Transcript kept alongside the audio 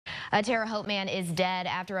A Terre Haute man is dead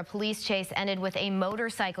after a police chase ended with a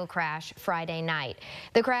motorcycle crash Friday night.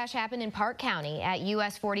 The crash happened in Park County at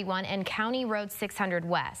US 41 and County Road 600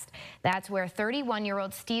 West. That's where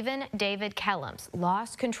 31-year-old Stephen David Kellums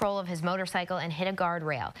lost control of his motorcycle and hit a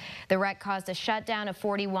guardrail. The wreck caused a shutdown of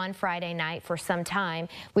 41 Friday night for some time.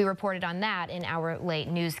 We reported on that in our late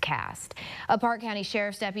newscast. A Park County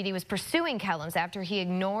Sheriff's deputy was pursuing Kellums after he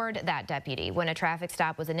ignored that deputy when a traffic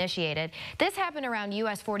stop was initiated. This happened around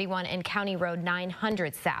US 41 and County Road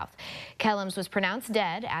 900 South. Kellums was pronounced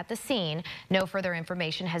dead at the scene. No further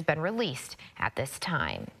information has been released at this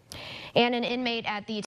time. And an inmate at the